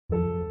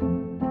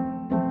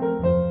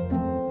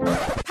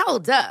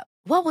Hold up.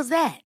 What was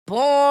that?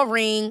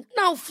 Boring.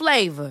 No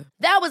flavor.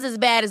 That was as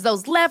bad as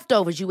those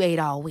leftovers you ate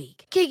all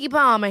week. Keke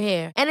Palmer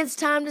here. And it's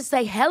time to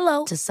say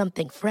hello to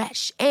something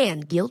fresh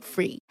and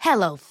guilt-free.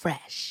 Hello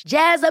Fresh.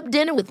 Jazz up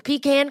dinner with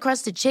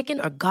pecan-crusted chicken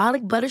or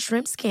garlic butter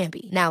shrimp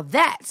scampi. Now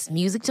that's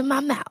music to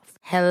my mouth.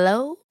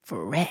 Hello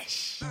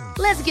Fresh.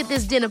 Let's get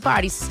this dinner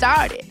party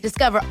started.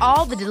 Discover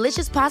all the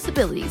delicious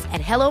possibilities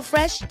at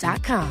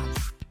hellofresh.com.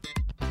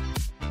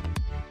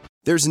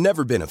 There's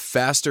never been a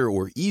faster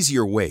or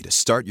easier way to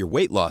start your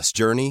weight loss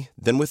journey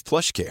than with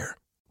PlushCare.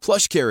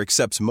 PlushCare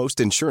accepts most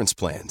insurance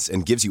plans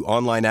and gives you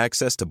online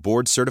access to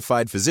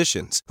board-certified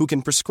physicians who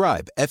can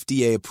prescribe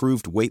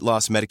FDA-approved weight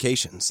loss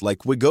medications like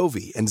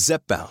Wegovy and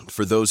Zepbound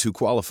for those who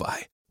qualify.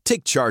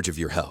 Take charge of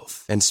your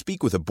health and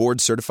speak with a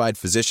board-certified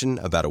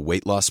physician about a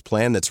weight loss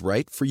plan that's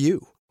right for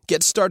you.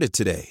 Get started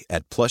today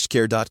at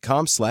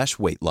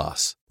plushcare.com/weight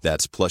loss.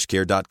 That's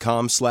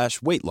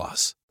plushcare.com/weight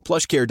loss.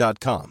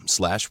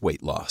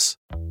 plushcare.com/weight loss.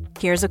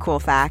 Here's a cool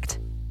fact.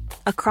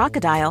 A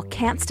crocodile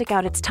can't stick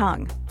out its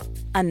tongue.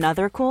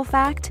 Another cool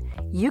fact,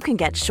 you can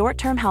get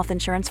short-term health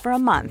insurance for a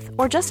month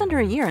or just under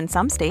a year in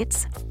some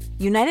states.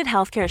 United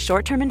Healthcare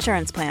short-term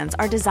insurance plans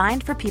are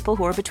designed for people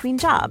who are between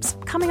jobs,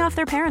 coming off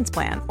their parents'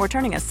 plan, or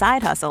turning a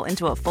side hustle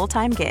into a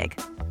full-time gig.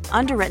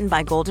 Underwritten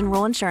by Golden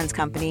Rule Insurance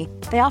Company,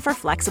 they offer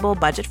flexible,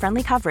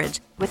 budget-friendly coverage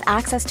with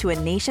access to a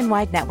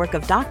nationwide network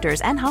of doctors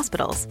and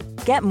hospitals.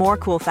 Get more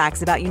cool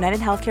facts about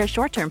United Healthcare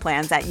short-term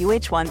plans at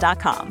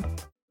uh1.com.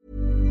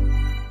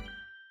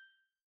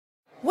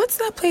 What's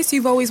that place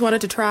you've always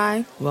wanted to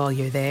try? Well,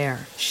 you're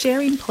there,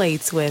 sharing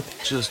plates with...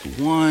 Just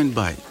one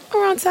bite.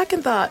 Or on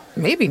second thought,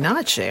 maybe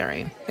not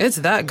sharing. It's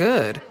that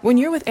good. When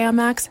you're with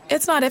Amex,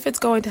 it's not if it's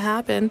going to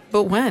happen,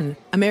 but when.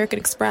 American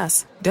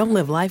Express. Don't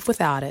live life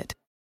without it.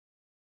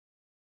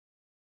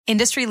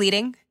 Industry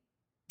leading,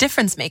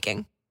 difference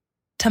making,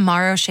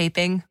 tomorrow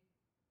shaping,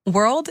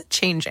 world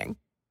changing.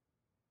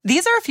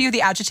 These are a few of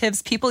the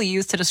adjectives people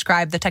use to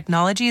describe the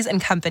technologies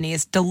and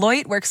companies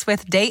Deloitte works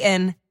with day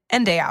in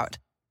and day out.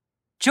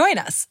 Join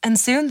us, and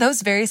soon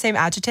those very same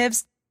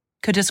adjectives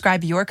could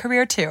describe your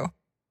career too.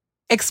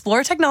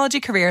 Explore technology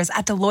careers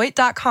at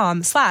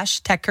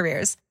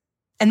Deloitte.com/techcareers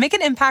and make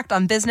an impact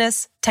on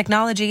business,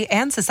 technology,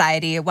 and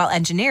society while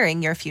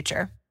engineering your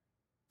future.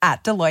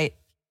 At Deloitte.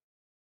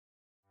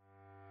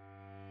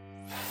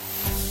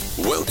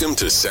 Welcome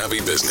to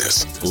Savvy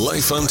Business,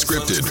 Life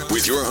Unscripted,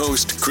 with your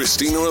host,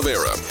 Christina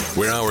Rivera,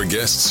 where our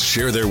guests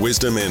share their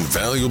wisdom and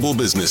valuable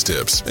business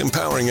tips,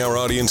 empowering our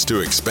audience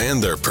to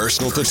expand their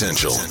personal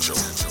potential.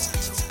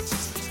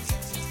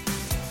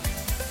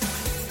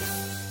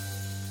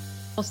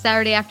 Well,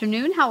 Saturday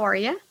afternoon, how are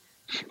you?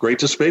 Great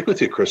to speak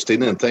with you,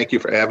 Christina, and thank you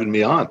for having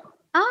me on.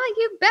 Oh,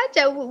 you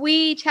betcha.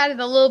 We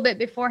chatted a little bit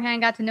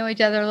beforehand, got to know each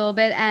other a little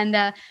bit. And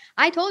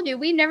I told you,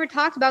 we've never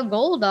talked about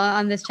gold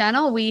on this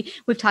channel. We've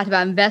talked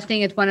about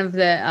investing. It's one of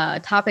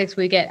the topics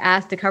we get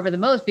asked to cover the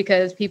most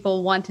because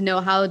people want to know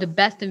how to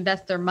best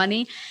invest their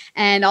money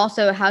and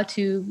also how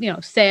to,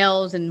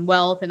 sales and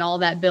wealth and all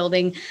that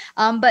building.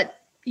 But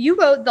you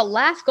wrote The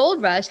Last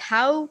Gold Rush,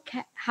 how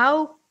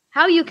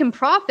you can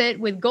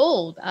profit with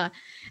gold.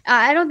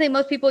 I don't think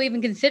most people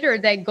even consider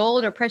that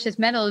gold or precious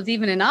metal is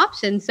even an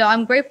option. So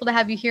I'm grateful to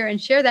have you here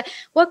and share that.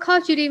 What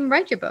caused you to even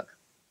write your book?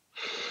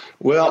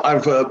 Well,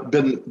 I've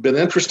been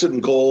interested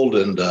in gold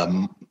and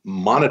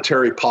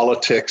monetary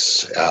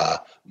politics,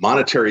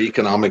 monetary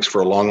economics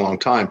for a long, long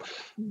time.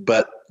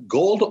 But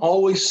gold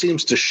always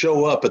seems to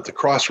show up at the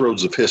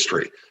crossroads of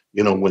history.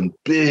 When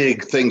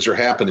big things are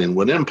happening,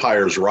 when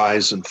empires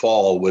rise and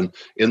fall, when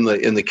in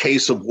the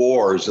case of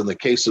wars, in the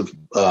case of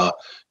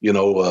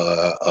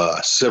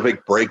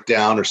civic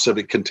breakdown or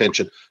civic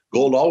contention,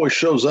 gold always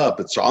shows up.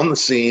 It's on the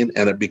scene,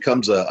 and it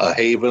becomes a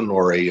haven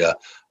or a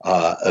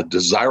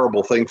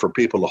desirable thing for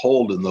people to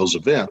hold in those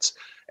events.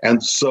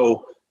 And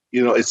so,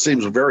 it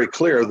seems very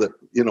clear that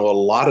a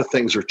lot of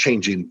things are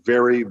changing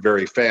very,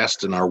 very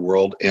fast in our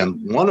world,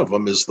 and one of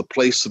them is the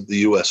place of the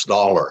U.S.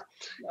 dollar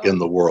in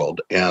the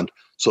world. And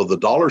so the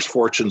dollar's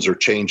fortunes are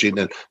changing,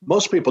 and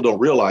most people don't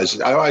realize.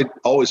 I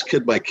always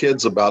kid my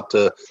kids about,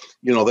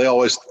 they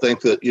always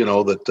think that,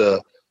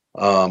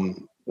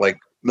 like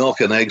milk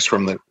and eggs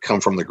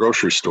come from the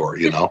grocery store.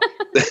 They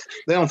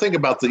don't think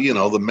about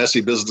the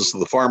messy business of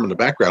the farm in the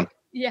background.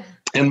 Yeah.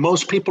 And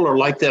most people are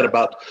like that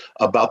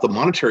about the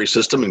monetary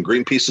system and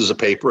green pieces of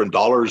paper and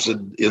dollars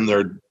in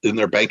their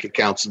bank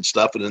accounts and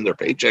stuff and in their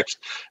paychecks,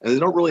 and they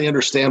don't really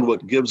understand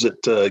what gives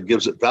it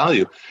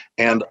value.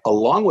 And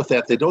along with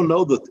that, they don't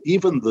know that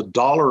even the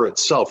dollar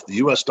itself, the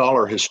U.S.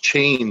 dollar, has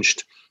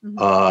changed.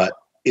 Mm-hmm.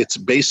 Its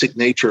basic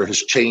nature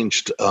has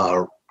changed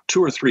 2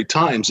 or 3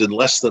 times in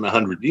less than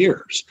 100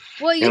 years.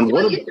 Well,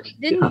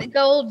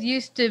 gold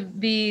used to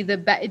be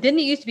didn't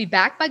it used to be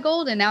backed by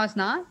gold, and now it's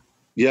not?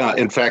 Yeah,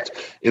 in fact,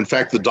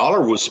 the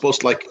dollar was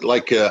supposed to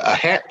like a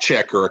hat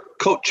check or a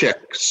coat check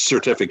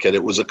certificate.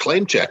 It was a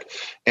claim check,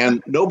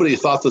 and nobody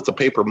thought that the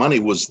paper money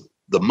was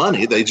the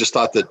money. They just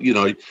thought that,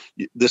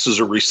 this is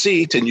a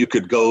receipt and you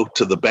could go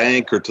to the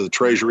bank or to the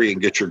treasury and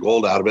get your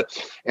gold out of it.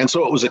 And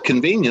so it was a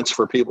convenience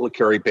for people to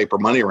carry paper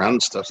money around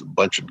and stuff, a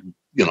bunch of,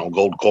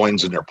 gold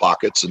coins in their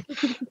pockets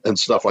and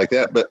stuff like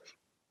that. But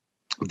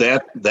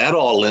that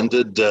all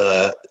ended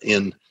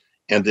in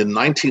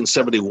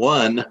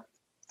 1971,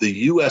 the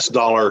US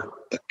dollar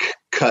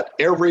cut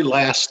every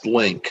last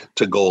link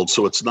to gold.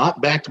 So it's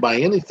not backed by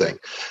anything.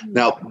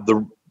 Now,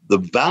 the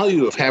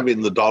value of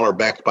having the dollar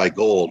backed by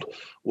gold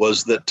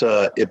was that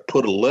it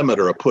put a limit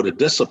or put a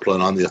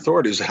discipline on the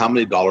authorities of how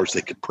many dollars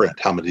they could print,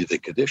 how many they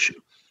could issue.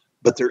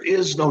 But there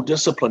is no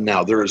discipline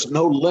now. There is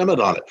no limit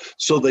on it.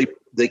 So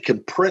they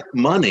can print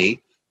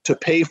money to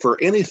pay for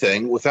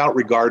anything without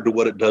regard to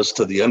what it does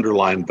to the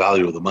underlying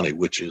value of the money,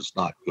 which is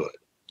not good.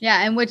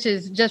 Yeah, and which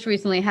has just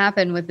recently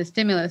happened with the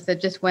stimulus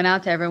that just went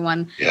out to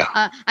everyone.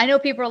 Yeah. I know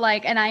people are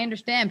like, and I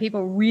understand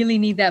people really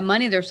need that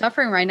money. They're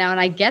suffering right now, and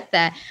I get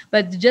that.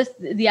 But just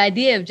the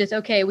idea of just,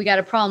 okay, we got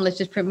a problem, let's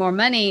just print more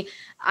money.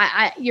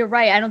 You're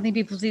right. I don't think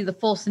people see the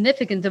full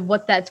significance of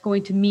what that's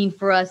going to mean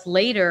for us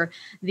later,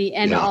 the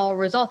end all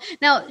result.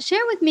 Now,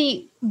 share with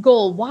me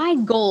gold. Why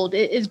gold?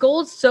 Is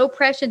gold so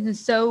precious and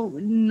so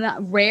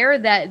rare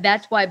that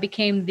that's why it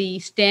became the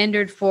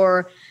standard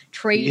for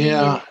trading?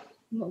 Yeah.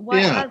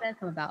 How did that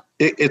come about?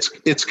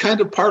 It's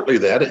kind of partly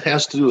that. It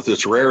has to do with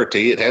its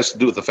rarity. It has to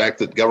do with the fact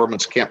that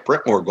governments can't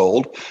print more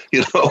gold,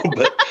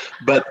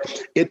 but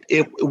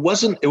it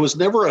was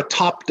never a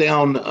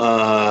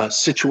top-down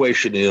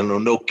situation,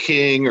 no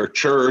king or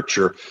church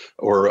or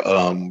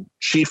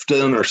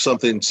chieftain or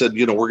something said,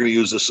 we're going to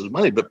use this as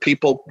money, but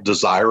people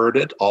desired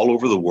it all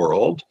over the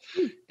world.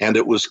 And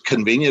it was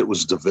convenient. It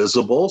was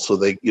divisible. So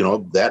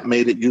that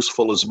made it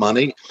useful as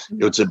money.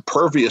 It was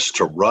impervious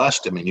to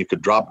rust. I mean, you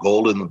could drop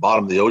gold in the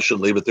bottom of the ocean,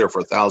 leave it there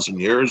for 1,000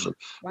 years. And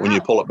when you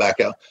pull it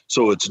back out.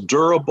 So it's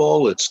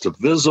durable, it's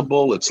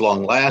divisible, it's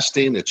long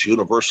lasting, it's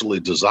universally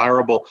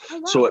desirable. Oh,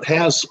 wow. So it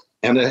has,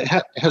 and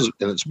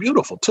it's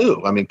beautiful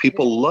too. I mean,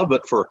 people love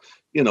it for,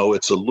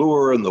 its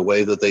allure and the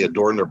way that they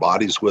adorn their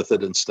bodies with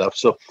it and stuff.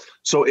 So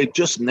it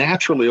just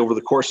naturally over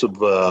the course of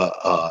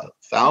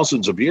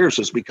thousands of years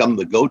has become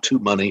the go-to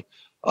money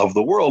of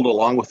the world,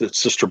 along with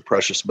its sister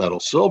precious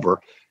metal,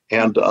 silver.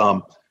 And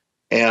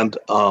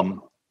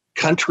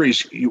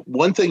countries,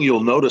 one thing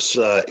you'll notice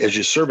as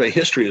you survey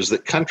history is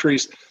that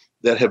countries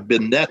that have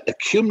been net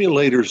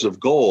accumulators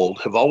of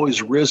gold have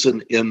always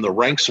risen in the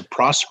ranks of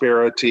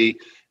prosperity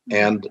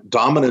and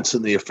dominance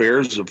in the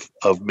affairs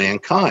of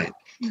mankind.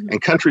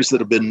 And countries that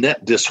have been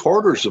net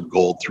dishoarders of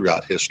gold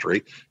throughout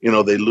history,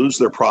 they lose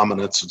their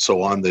prominence and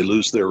so on. They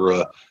lose their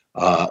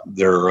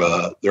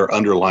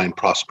underlying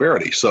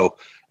prosperity. So,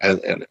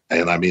 and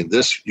I mean,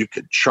 this, you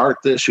could chart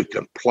this, you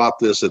can plot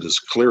this. It is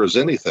clear as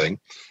anything.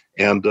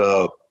 And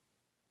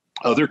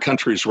other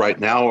countries right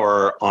now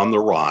are on the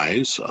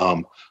rise.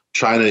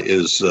 China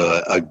is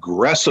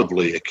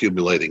aggressively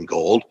accumulating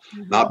gold,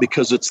 not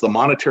because it's the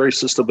monetary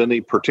system of any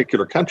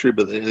particular country,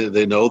 but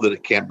they know that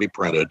it can't be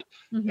printed,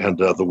 and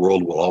the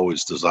world will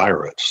always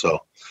desire it. So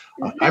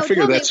I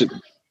figure that's it.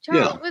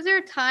 Charles, was there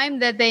a time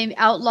that they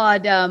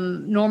outlawed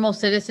normal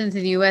citizens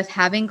in the U.S.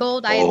 having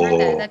gold? I heard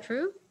that. Is that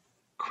true?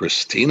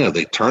 Christina,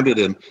 they turned it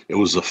in. It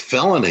was a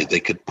felony. They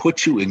could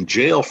put you in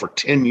jail for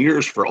 10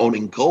 years for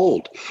owning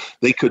gold.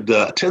 They could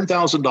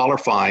 $10,000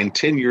 fine,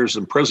 10 years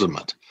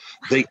imprisonment.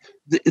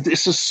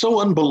 This is so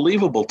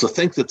unbelievable to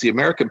think that the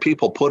American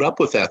people put up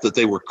with that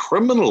they were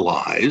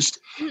criminalized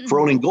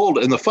for owning gold.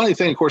 And the funny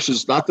thing, of course,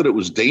 is not that it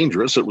was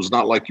dangerous. It was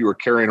not like you were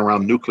carrying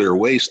around nuclear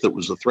waste that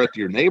was a threat to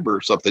your neighbor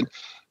or something.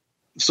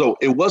 So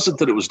it wasn't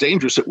that it was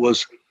dangerous. It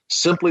was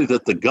simply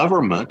that the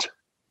government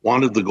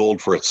wanted the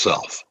gold for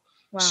itself.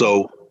 Wow.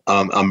 So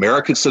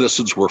American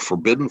citizens were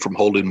forbidden from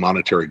holding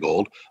monetary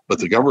gold, but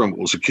the government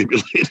was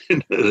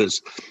accumulating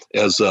it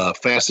as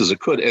fast as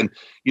it could. And,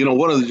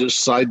 one of the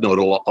just side note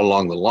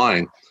along the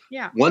line,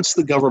 once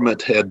the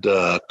government had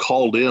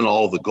called in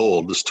all the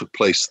gold, this took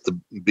place in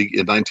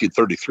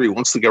 1933.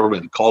 Once the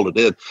government had called it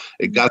in,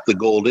 it got the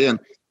gold in,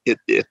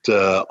 it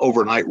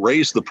overnight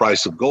raised the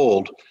price of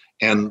gold.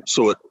 And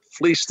so it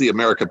fleeced the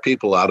American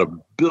people out of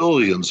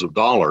billions of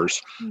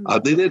dollars.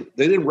 They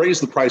didn't raise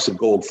the price of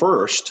gold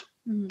first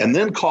and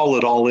then call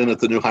it all in at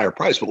the new higher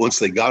price. But once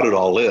they got it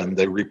all in,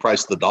 they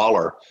repriced the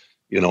dollar,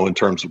 in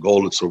terms of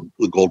gold. And so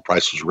the gold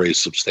price was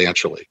raised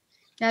substantially.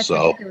 That's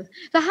ridiculous.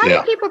 So how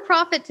do people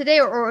profit today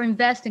or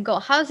invest in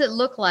gold? How does it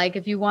look like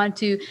if you want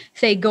to,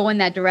 say, go in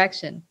that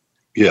direction?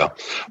 Yeah.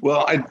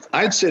 Well,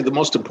 I'd say the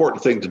most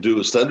important thing to do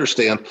is to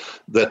understand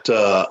that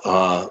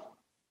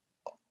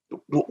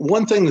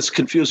one thing that's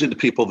confusing to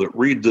people that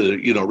read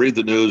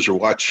the news or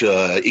watch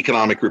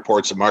economic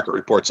reports and market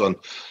reports on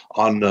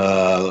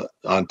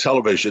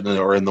television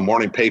or in the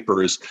morning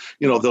paper is,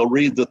 they'll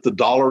read that the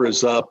dollar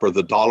is up or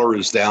the dollar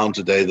is down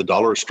today, the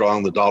dollar is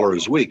strong, the dollar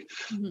is weak.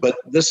 But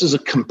this is a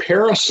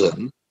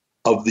comparison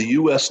of the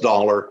U.S.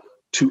 dollar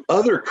to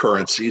other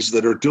currencies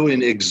that are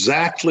doing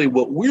exactly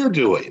what we're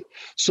doing.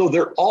 So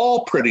they're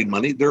all printing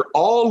money. They're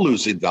all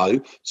losing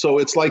value. So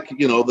it's like,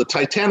 the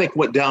Titanic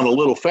went down a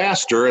little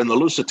faster and the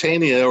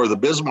Lusitania or the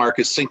Bismarck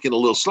is sinking a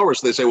little slower.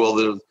 So they say, well,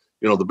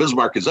 the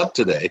Bismarck is up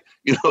today.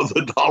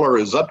 The dollar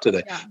is up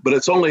today. Yeah. But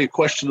it's only a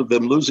question of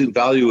them losing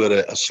value at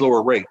a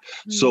slower rate.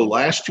 Mm-hmm. So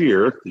last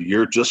year, the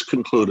year just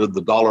concluded,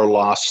 the dollar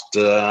lost,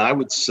 I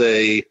would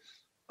say,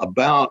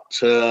 about,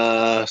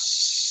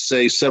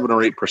 say, 7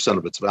 or 8%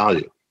 of its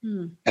value.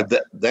 Mm. And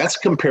that's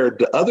compared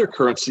to other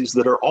currencies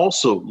that are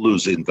also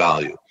losing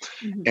value.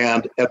 Mm-hmm.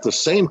 And at the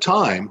same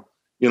time,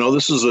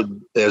 this is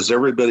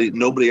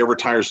nobody ever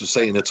tires of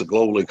saying it's a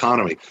global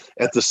economy.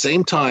 At the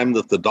same time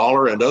that the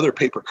dollar and other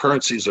paper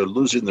currencies are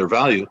losing their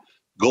value,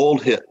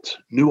 gold hit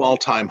new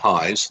all-time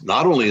highs,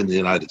 not only in the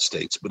United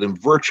States, but in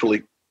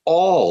virtually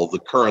all the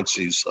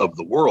currencies of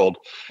the world.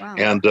 Wow.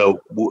 And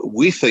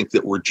we think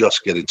that we're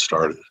just getting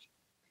started.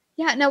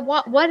 Yeah. Now,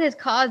 what has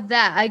caused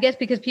that? I guess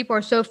because people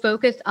are so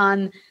focused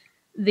on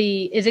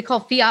is it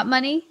called fiat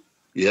money?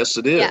 Yes,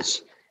 it is. Yeah.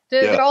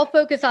 So they're all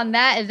focused on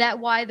that. Is that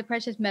why the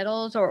precious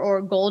metals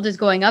or gold is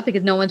going up,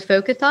 because no one's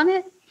focused on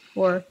it?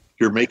 Or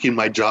you're making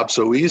my job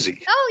so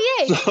easy. Oh,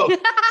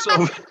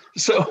 yay.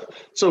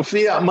 So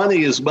fiat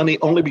money is money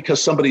only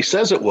because somebody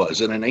says it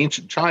was. And in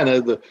ancient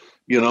China,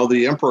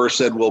 the emperor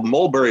said, well,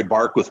 mulberry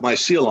bark with my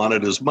seal on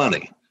it is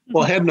money.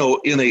 Well, it had no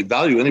innate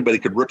value. Anybody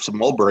could rip some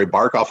mulberry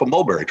bark off a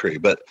mulberry tree.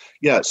 But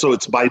so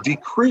it's by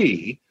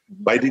decree.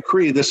 By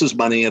decree, this is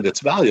money and it's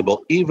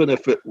valuable, even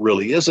if it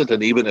really isn't,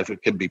 and even if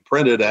it can be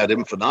printed ad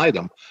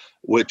infinitum,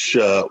 which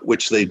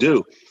they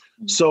do.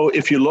 So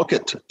if you look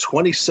at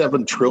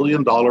 $27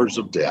 trillion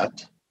of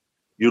debt,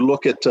 you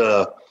look at,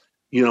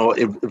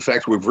 in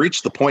fact, we've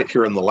reached the point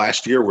here in the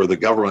last year where the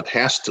government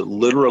has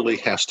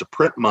to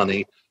print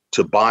money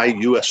to buy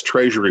U.S.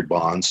 Treasury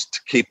bonds to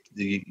keep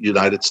the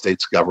United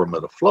States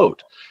government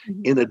afloat.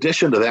 Mm-hmm. In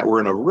addition to that, we're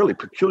in a really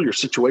peculiar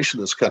situation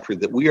in this country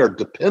that we are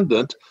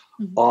dependent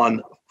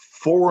on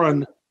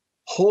foreign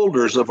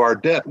holders of our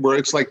debt, where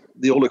it's like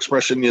the old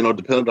expression,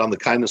 dependent on the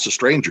kindness of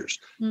strangers.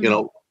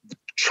 Mm-hmm.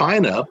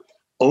 China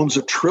owns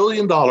 $1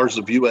 trillion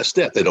of U.S.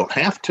 debt. They don't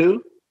have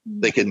to.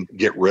 They can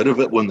get rid of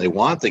it when they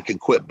want. They can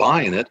quit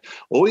buying it.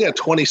 Well, we got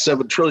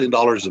 $27 trillion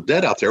of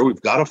debt out there.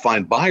 We've got to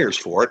find buyers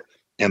for it.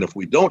 And if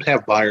we don't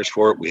have buyers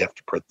for it, we have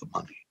to print the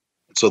money.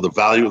 So the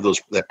value of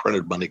that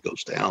printed money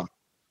goes down.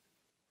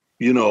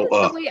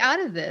 What's the way out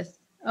of this?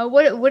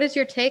 What is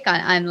your take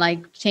on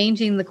like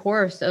changing the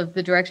course of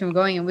the direction we're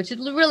going in, which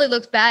really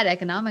looks bad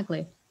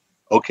economically?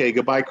 Okay,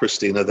 goodbye,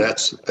 Christina.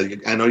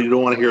 I know you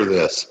don't want to hear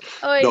this.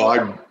 Oh, no,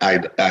 I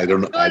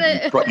don't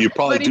know. You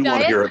probably do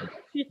want to hear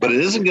it, but it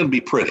isn't going to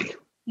be pretty.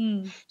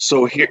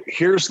 So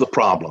here's the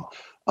problem.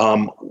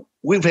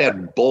 We've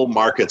had bull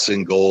markets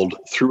in gold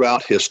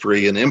throughout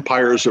history, and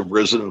empires have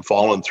risen and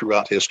fallen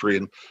throughout history.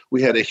 And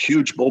we had a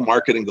huge bull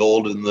market in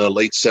gold in the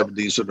late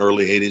 70s and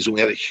early 80s. And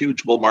we had a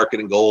huge bull market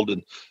in gold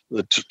in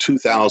the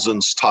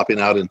 2000s, topping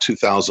out in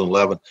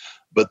 2011.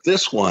 But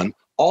this one,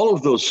 all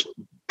of those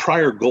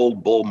prior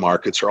gold bull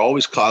markets are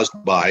always caused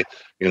by,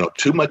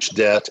 too much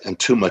debt and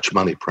too much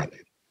money printing.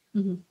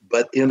 Mm-hmm.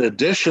 But in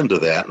addition to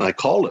that, and I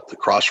call it the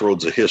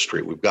crossroads of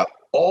history, we've got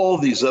all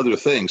these other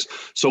things.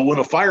 So when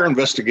a fire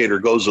investigator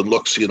goes and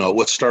looks,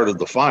 what started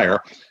the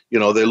fire, they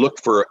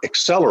look for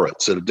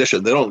accelerants in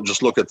addition. They don't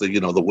just look at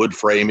the wood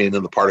framing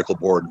and the particle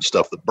board and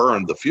stuff that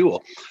burned the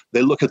fuel.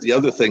 They look at the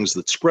other things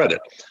that spread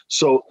it.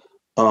 So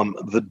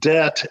the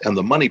debt and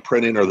the money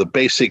printing are the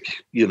basic,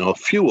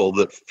 fuel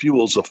that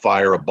fuels a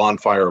fire, a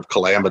bonfire of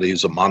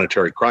calamities, a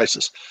monetary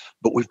crisis.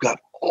 But we've got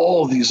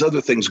all these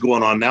other things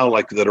going on now,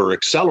 like that are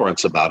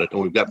accelerants about it.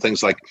 And we've got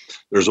things like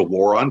there's a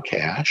war on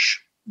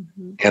cash.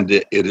 Mm-hmm. And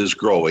it is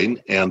growing,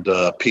 and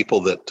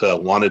people that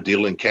want to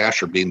deal in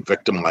cash are being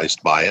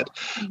victimized by it.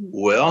 Mm-hmm.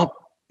 Well,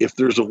 if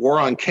there's a war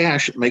on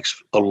cash, it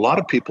makes a lot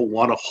of people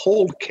want to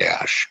hold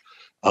cash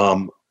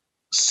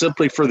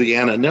simply for the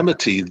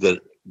anonymity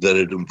that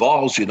it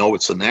involves.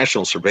 It's a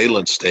national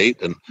surveillance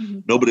state, and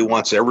nobody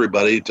wants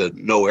everybody to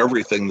know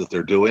everything that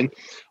they're doing.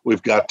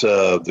 We've got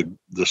the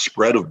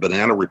spread of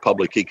banana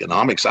republic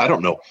economics. I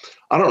don't know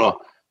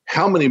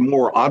how many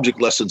more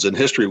object lessons in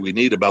history we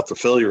need about the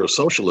failure of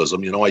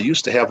socialism. I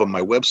used to have on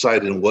my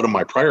website in one of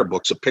my prior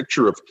books a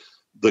picture of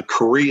the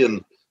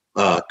Korean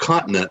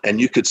continent,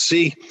 and you could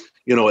see,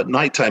 at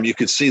nighttime, you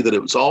could see that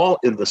it was all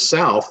in the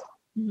south.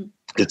 Mm-hmm.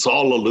 It's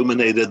all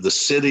illuminated, the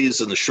cities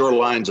and the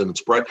shorelines, and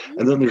it's bright.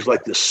 And then there's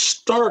like this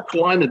stark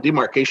line of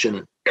demarcation,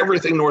 and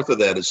everything north of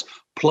that is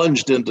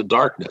plunged into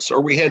darkness.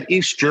 Or we had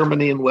East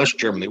Germany and West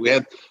Germany. We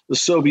had the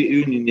Soviet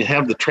Union. You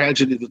have the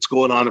tragedy that's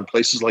going on in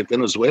places like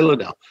Venezuela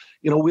now.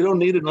 We don't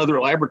need another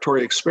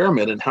laboratory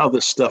experiment in how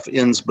this stuff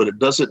ends, but it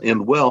doesn't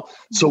end well.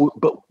 So,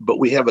 but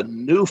we have a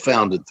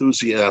newfound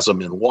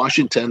enthusiasm in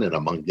Washington and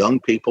among young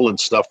people and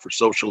stuff for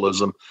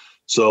socialism.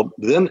 So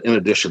then, in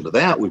addition to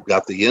that, we've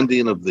got the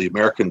ending of the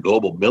American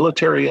global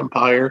military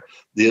empire,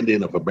 the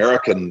ending of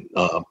American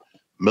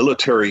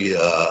military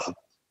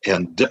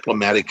and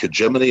diplomatic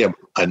hegemony.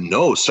 I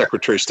know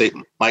Secretary of State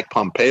Mike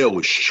Pompeo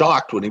was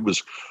shocked when he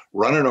was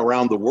running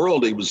around the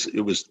world, he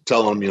was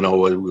telling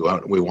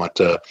them, we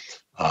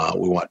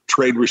want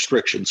trade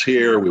restrictions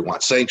here, we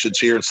want sanctions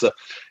here and stuff.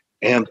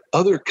 And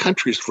other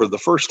countries, for the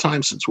first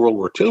time since World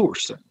War II, were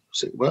starting to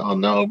say, well,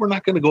 no, we're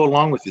not going to go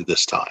along with you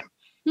this time.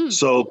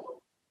 So,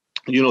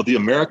 the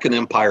American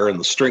empire and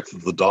the strength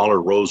of the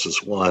dollar rose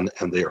as one,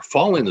 and they are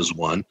falling as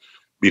one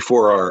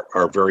before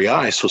our very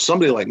eyes. So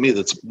somebody like me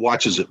that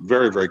watches it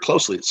very, very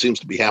closely, it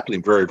seems to be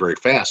happening very, very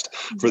fast.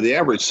 For the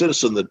average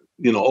citizen that,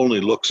 only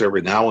looks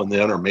every now and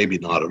then, or maybe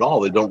not at all,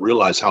 they don't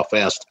realize how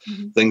fast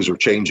things are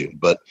changing.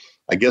 But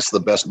I guess the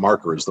best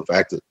marker is the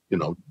fact that,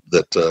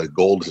 that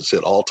gold has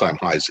hit all-time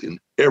highs in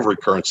every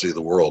currency of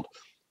the world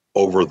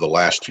over the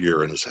last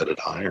year and is headed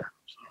higher.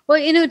 Well,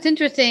 it's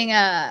interesting.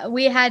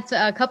 We had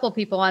a couple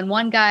people on.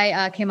 One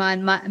guy came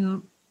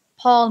on,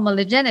 Paul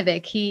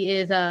Milanovic. He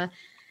is an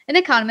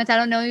economist. I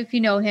don't know if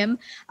you know him,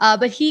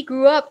 but he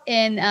grew up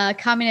in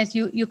communist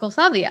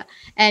Yugoslavia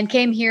and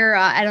came here.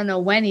 I don't know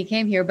when he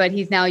came here, but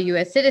he's now a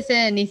U.S. citizen.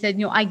 And he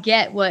said, I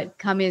get what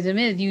communism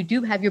is. You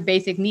do have your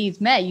basic needs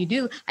met. You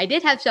do. I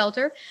did have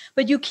shelter,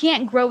 but you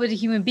can't grow as a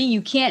human being.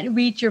 You can't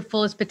reach your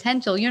fullest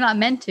potential. You're not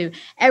meant to.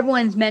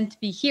 Everyone's meant to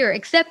be here,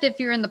 except if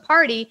you're in the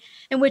party,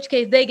 in which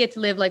case they get to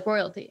live like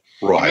royalty.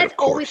 Right, and that's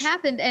always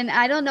happened. And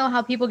I don't know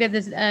how people get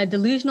this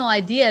delusional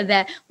idea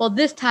that, well,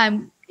 this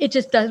time it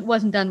just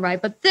wasn't done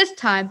right. But this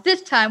time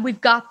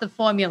we've got the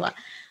formula.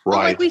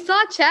 Right. Like we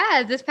saw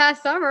Chad this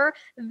past summer.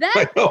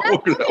 That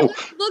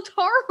looked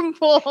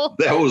horrible.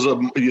 That was a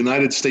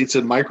United States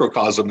in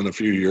microcosm in a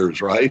few years,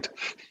 right?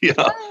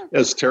 Yeah,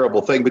 that's a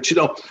terrible thing. But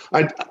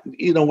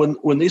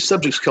when these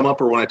subjects come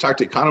up, or when I talk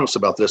to economists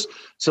about this,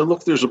 so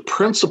look, there's a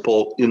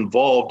principle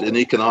involved in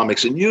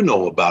economics, and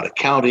about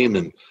accounting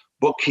and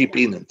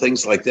bookkeeping and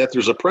things like that.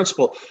 There's a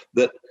principle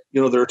that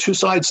there are two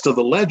sides to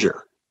the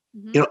ledger.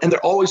 And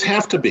there always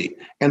have to be.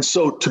 And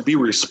so to be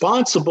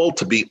responsible,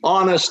 to be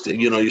honest,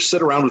 you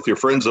sit around with your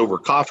friends over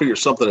coffee or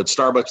something at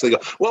Starbucks. They go,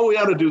 well, we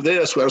ought to do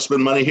this. We ought to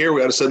spend money here.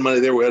 We ought to send money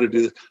there. We ought to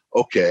do this.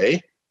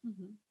 Okay.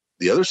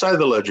 The other side of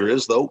the ledger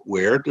is, though,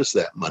 where does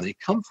that money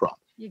come from?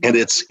 And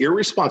it's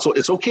irresponsible.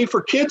 It's okay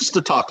for kids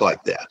to talk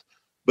like that.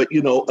 But,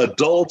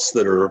 adults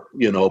that are,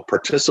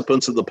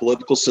 participants in the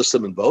political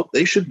system and vote,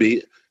 they should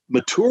be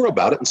mature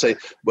about it and say,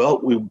 well,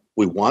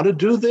 we want to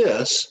do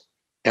this.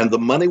 And the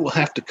money will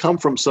have to come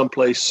from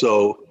someplace.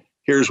 So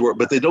here's where,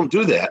 but they don't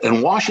do that.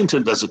 And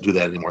Washington doesn't do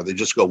that anymore. They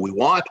just go, we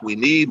want, we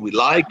need, we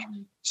like,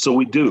 so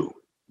we do.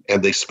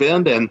 And they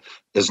spend. And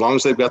as long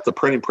as they've got the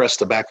printing press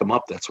to back them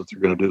up, that's what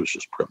they're going to do, is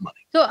just print money.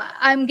 So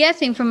I'm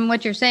guessing from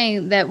what you're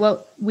saying that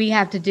what we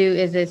have to do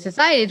as a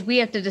society is we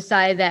have to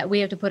decide that we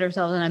have to put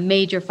ourselves on a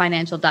major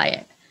financial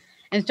diet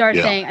and start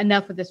saying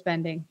enough with the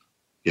spending.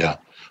 Yeah.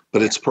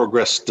 But it's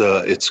progressed.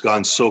 It's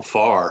gone so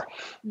far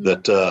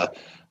that,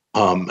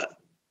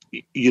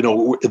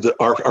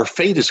 our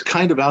fate is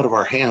kind of out of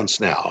our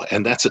hands now,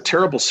 and that's a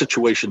terrible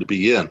situation to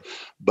be in.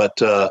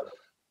 But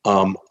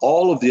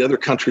all of the other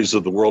countries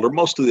of the world, or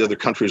most of the other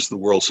countries of the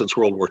world since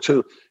World War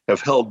II,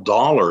 have held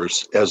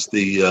dollars as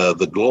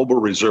the global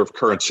reserve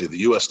currency, the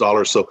U.S.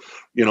 dollar. So,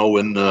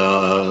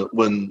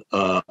 when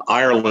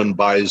Ireland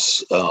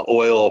buys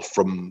oil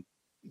from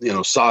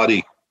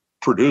Saudi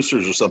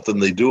producers or something,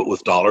 they do it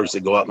with dollars. They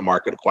go out in the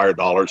market, acquire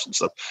dollars and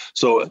stuff.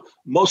 So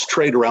most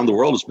trade around the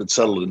world has been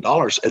settled in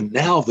dollars. And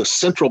now the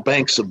central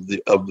banks of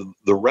the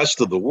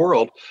rest of the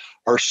world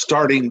are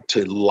starting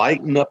to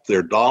lighten up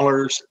their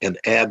dollars and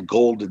add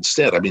gold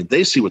instead. I mean,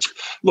 they see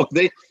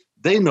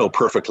they know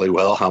perfectly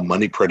well how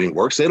money printing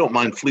works. They don't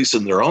mind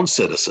fleecing their own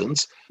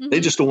citizens. They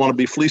just don't want to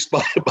be fleeced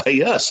by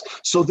us.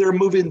 So they're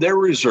moving their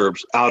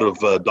reserves out of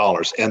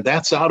dollars, and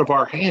that's out of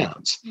our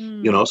hands.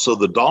 So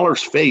the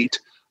dollar's fate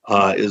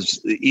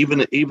is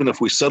even if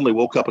we suddenly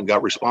woke up and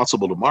got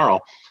responsible tomorrow,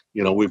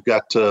 we've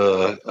got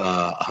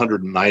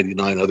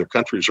 199 other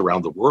countries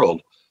around the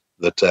world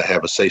that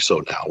have a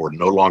say-so now. We're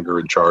no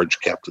longer in charge,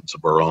 captains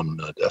of our own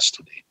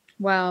destiny.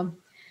 Wow.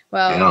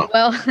 Well,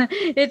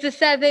 it's a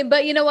sad thing,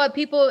 but you know what?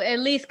 People at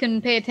least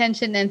can pay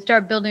attention and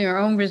start building their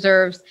own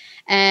reserves.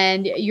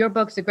 And your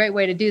book's a great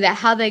way to do that.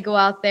 How they go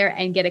out there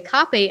and get a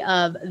copy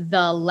of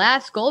The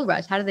Last Gold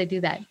Rush. How do they do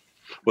that?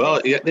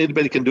 Well,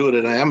 anybody can do it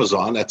at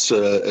Amazon. That's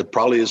it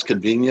probably is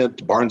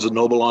convenient. Barnes &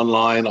 Noble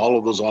online, all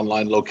of those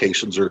online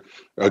locations are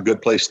a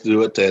good place to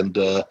do it. And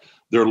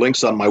there are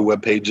links on my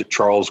webpage at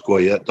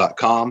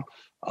charlesgoyette.com.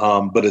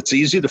 But it's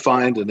easy to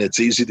find and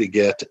it's easy to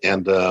get.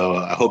 And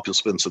I hope you'll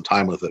spend some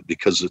time with it,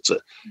 because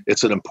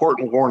it's an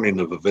important warning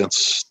of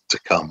events to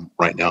come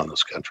right now in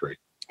this country.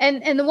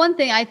 And the one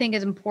thing I think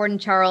is important,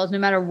 Charles, no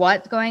matter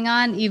what's going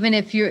on, even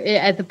if you're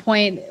at the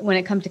point when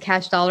it comes to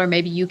cash dollar,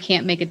 maybe you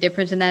can't make a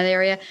difference in that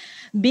area,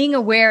 being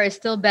aware is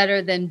still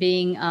better than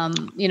being,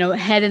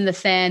 head in the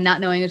sand,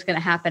 not knowing what's going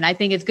to happen. I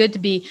think it's good to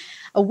be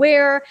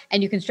aware,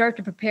 and you can start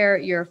to prepare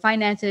your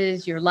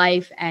finances, your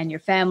life, and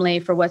your family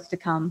for what's to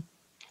come.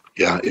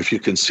 Yeah, if you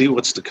can see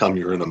what's to come,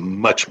 you're in a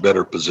much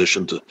better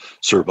position to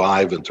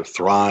survive and to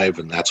thrive,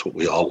 and that's what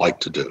we all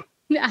like to do.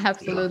 Yeah,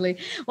 absolutely.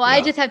 Well,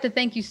 I just have to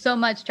thank you so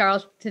much,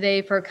 Charles,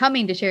 today for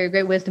coming to share your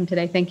great wisdom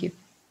today. Thank you.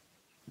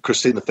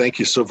 Christina, thank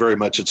you so very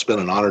much. It's been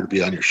an honor to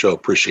be on your show.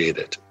 Appreciate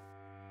it.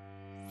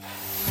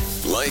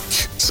 Like,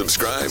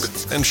 subscribe,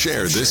 and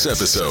share this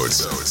episode.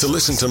 To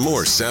listen to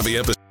more Savvy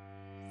episodes.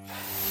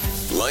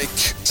 Like,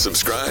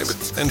 subscribe,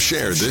 and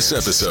share this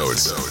episode.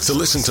 To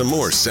listen to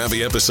more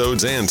Savvy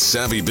episodes and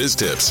Savvy Biz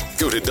Tips,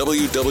 go to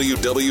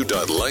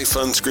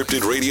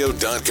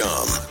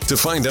www.lifeunscriptedradio.com. To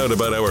find out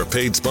about our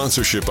paid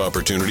sponsorship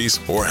opportunities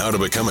or how to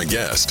become a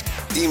guest,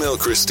 email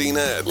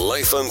Christina at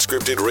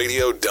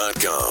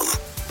lifeunscriptedradio.com.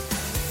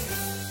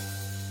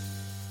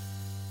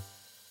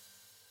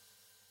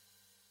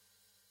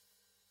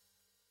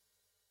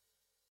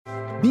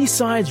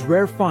 B-sides,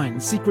 rare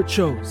finds, secret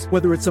shows.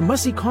 Whether it's a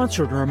must-see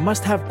concert or a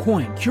must-have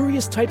coin,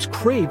 curious types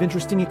crave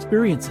interesting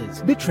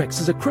experiences. Bittrex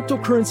is a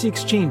cryptocurrency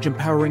exchange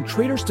empowering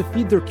traders to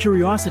feed their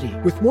curiosity.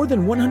 With more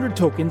than 100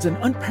 tokens and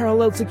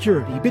unparalleled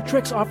security,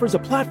 Bittrex offers a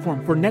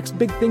platform for next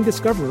big thing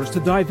discoverers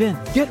to dive in.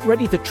 Get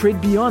ready to trade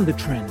beyond the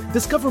trend.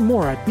 Discover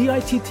more at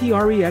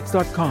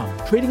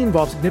bittrex.com. Trading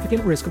involves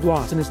significant risk of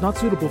loss and is not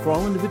suitable for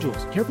all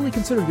individuals. Carefully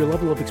consider your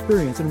level of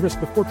experience and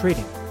risk before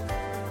trading.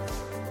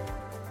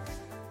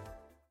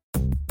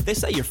 They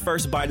say your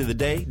first bite of the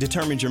day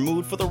determines your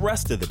mood for the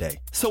rest of the day.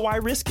 So why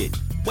risk it?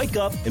 Wake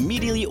up,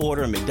 immediately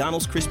order a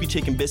McDonald's Crispy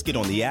Chicken Biscuit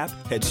on the app,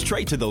 head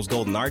straight to those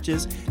golden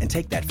arches, and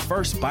take that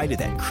first bite of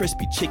that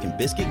crispy chicken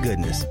biscuit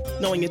goodness.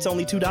 Knowing it's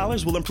only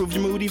 $2 will improve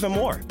your mood even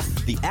more.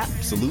 The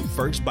absolute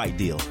first bite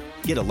deal.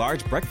 Get a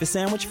large breakfast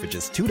sandwich for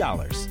just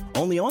 $2.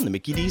 Only on the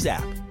Mickey D's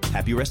app.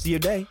 Happy rest of your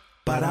day.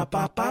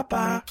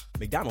 Ba-da-ba-ba-ba.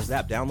 McDonald's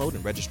app download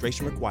and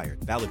registration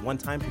required. Valid one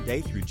time per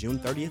day through June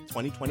 30th,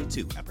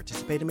 2022 at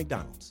participating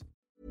McDonald's.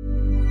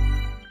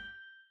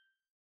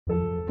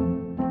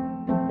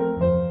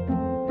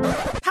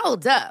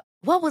 Hold up.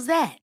 What was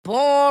that?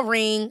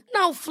 Boring.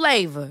 No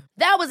flavor.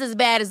 That was as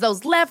bad as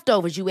those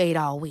leftovers you ate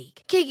all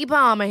week. Keke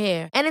Palmer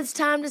here, and it's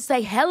time to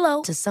say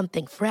hello to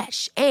something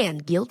fresh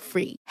and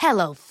guilt-free.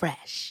 Hello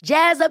Fresh.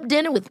 Jazz up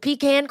dinner with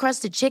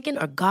pecan-crusted chicken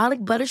or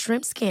garlic butter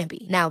shrimp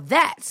scampi. Now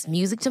that's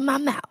music to my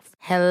mouth.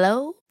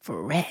 Hello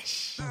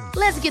Fresh.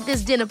 Let's get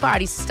this dinner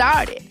party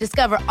started.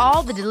 Discover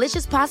all the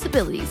delicious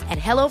possibilities at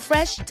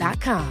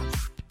HelloFresh.com.